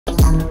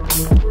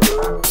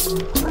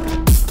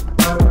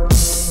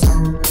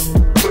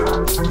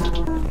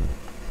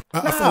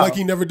I feel like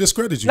he never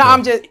discredited you. No,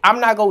 I'm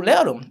not gonna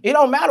let him. It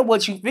don't matter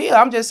what you feel.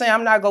 I'm just saying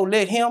I'm not gonna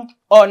let him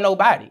or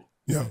nobody.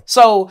 Yeah.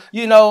 So,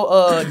 you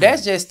know,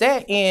 that's just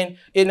that. And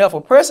if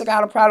a person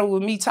got a problem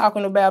with me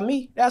talking about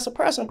me, that's a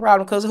personal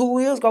problem. Because who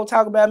is gonna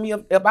talk about me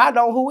if I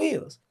don't? Who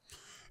is?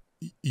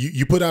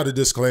 You put out a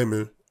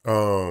disclaimer.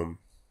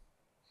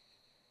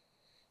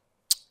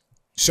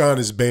 Shawn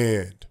is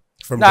banned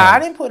from. Nah, I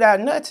didn't put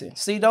out nothing.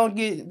 See, don't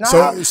get.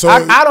 Nah,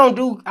 I don't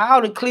do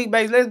all the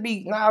clickbaits.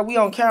 We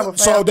on camera. Fam.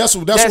 So that's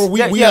what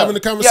we having the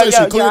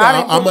conversation. Clear it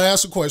up. I'm gonna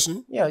ask a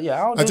question.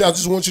 Yeah. I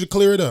just want you to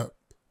clear it up.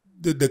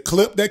 The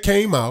clip that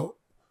came out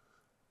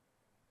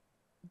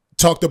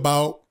talked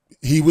about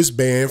he was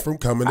banned from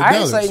coming to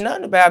Dallas. I didn't say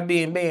nothing about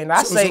being banned.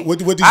 What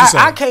did you say?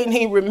 I can't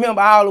even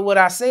remember all of what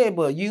I said,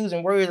 but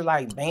using words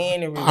like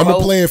banned and revoked. I'm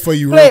gonna play it for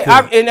you real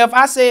quick. And if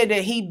I said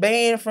that he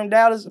banned from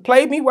Dallas,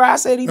 play me where I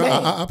said he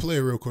banned. I'll play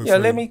it real quick. Yeah,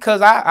 let me,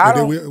 cause I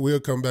don't. Then we'll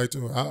come back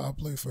to it. I'll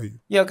play it for you.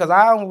 Yeah, cause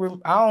I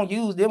don't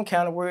use them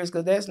kind of words,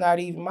 cause that's not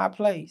even my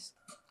place.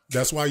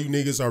 That's why you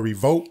niggas are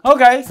revoked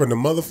from the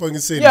motherfucking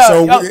city. Yeah,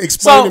 so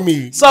explain to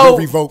me the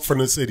revoked from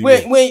the city.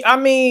 When I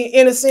mean,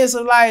 in a sense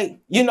of like,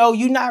 you know,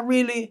 you're not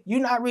really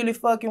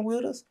fucking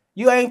with us.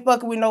 You ain't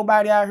fucking with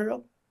nobody out here.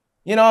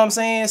 You know what I'm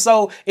saying?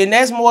 So, and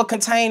that's more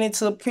containing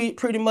to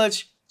pretty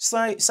much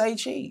say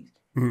cheese.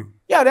 Mm-hmm.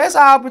 Yeah, that's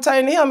all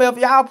pertaining to him. If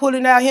y'all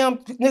pulling out him,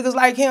 niggas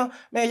like him,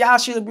 man, y'all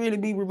should really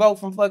be revoked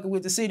from fucking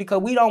with the city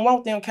because we don't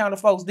want them kind of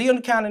folks. Them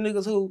the kind of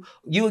niggas who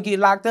you'll get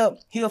locked up,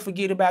 he'll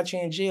forget about you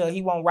in jail.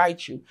 He won't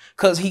write you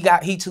because he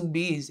too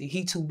busy.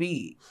 He too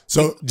big.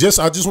 So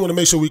I just want to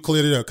make sure we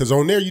cleared it up because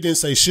on there you didn't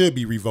say should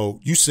be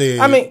revoked. You said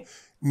niggas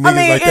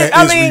like that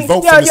is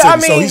revoked from the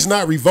city. So he's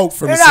not revoked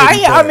from the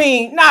city.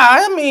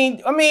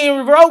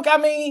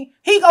 Revoked,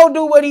 he gonna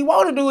do what he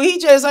want to do. He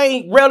just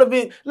ain't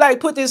relevant. Like,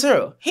 put this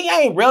here. He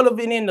ain't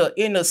relevant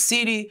in the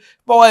city,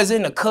 far as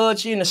in the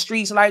culture, in the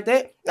streets like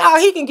that. Nah,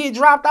 he can get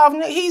dropped off.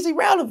 He's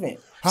irrelevant.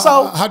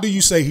 How do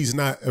you say he's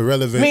not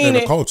irrelevant in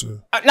the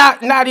culture?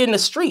 Not in the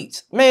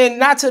streets, man.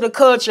 Not to the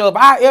culture of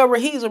our era.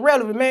 He's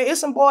irrelevant, man.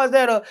 It's some boys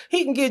that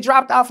he can get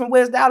dropped off in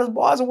West Dallas,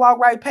 boys and walk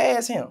right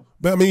past him.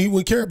 But I mean, he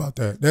wouldn't care about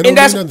that.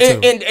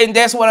 And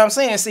that's what I'm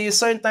saying. See, it's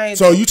certain things.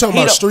 So you talking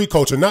about street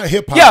culture, not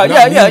hip hop? Yeah.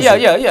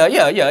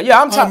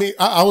 I'm talking.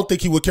 I don't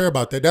think he would care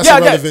about that. That's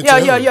irrelevant to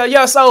him.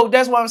 Yeah. So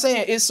that's what I'm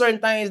saying. It's certain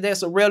things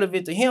that's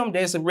irrelevant to him.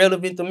 That's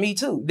irrelevant to me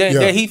too.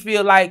 That he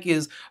feel like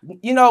is,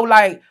 you know,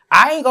 like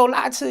I ain't gonna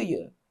lie to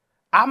you.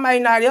 I may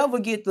not ever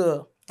get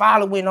the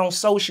following on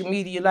social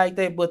media like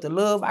that, but the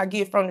love I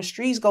get from the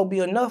streets gonna be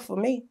enough for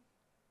me.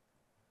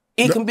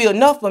 It can be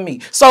enough for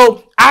me.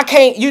 So I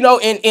can't, you know,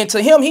 and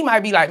to him, he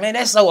might be like, man,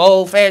 that's so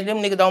old fashioned. Them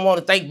niggas don't want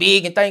to think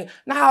big and think.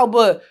 No,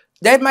 but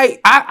that might,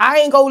 I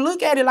ain't gonna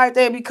look at it like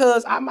that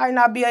because I might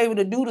not be able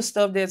to do the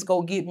stuff that's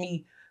gonna get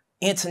me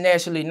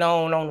internationally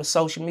known on the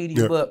social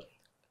media. Yeah. But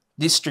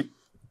this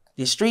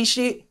street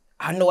shit,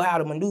 I know how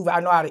to maneuver. I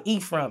know how to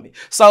eat from it.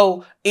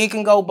 So it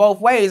can go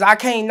both ways. I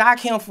can't knock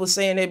him for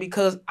saying that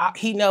because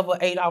he never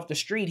ate off the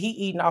street. He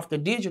eating off the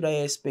digital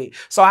aspect.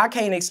 So I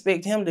can't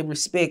expect him to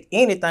respect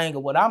anything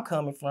of what I'm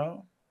coming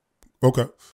from. Okay.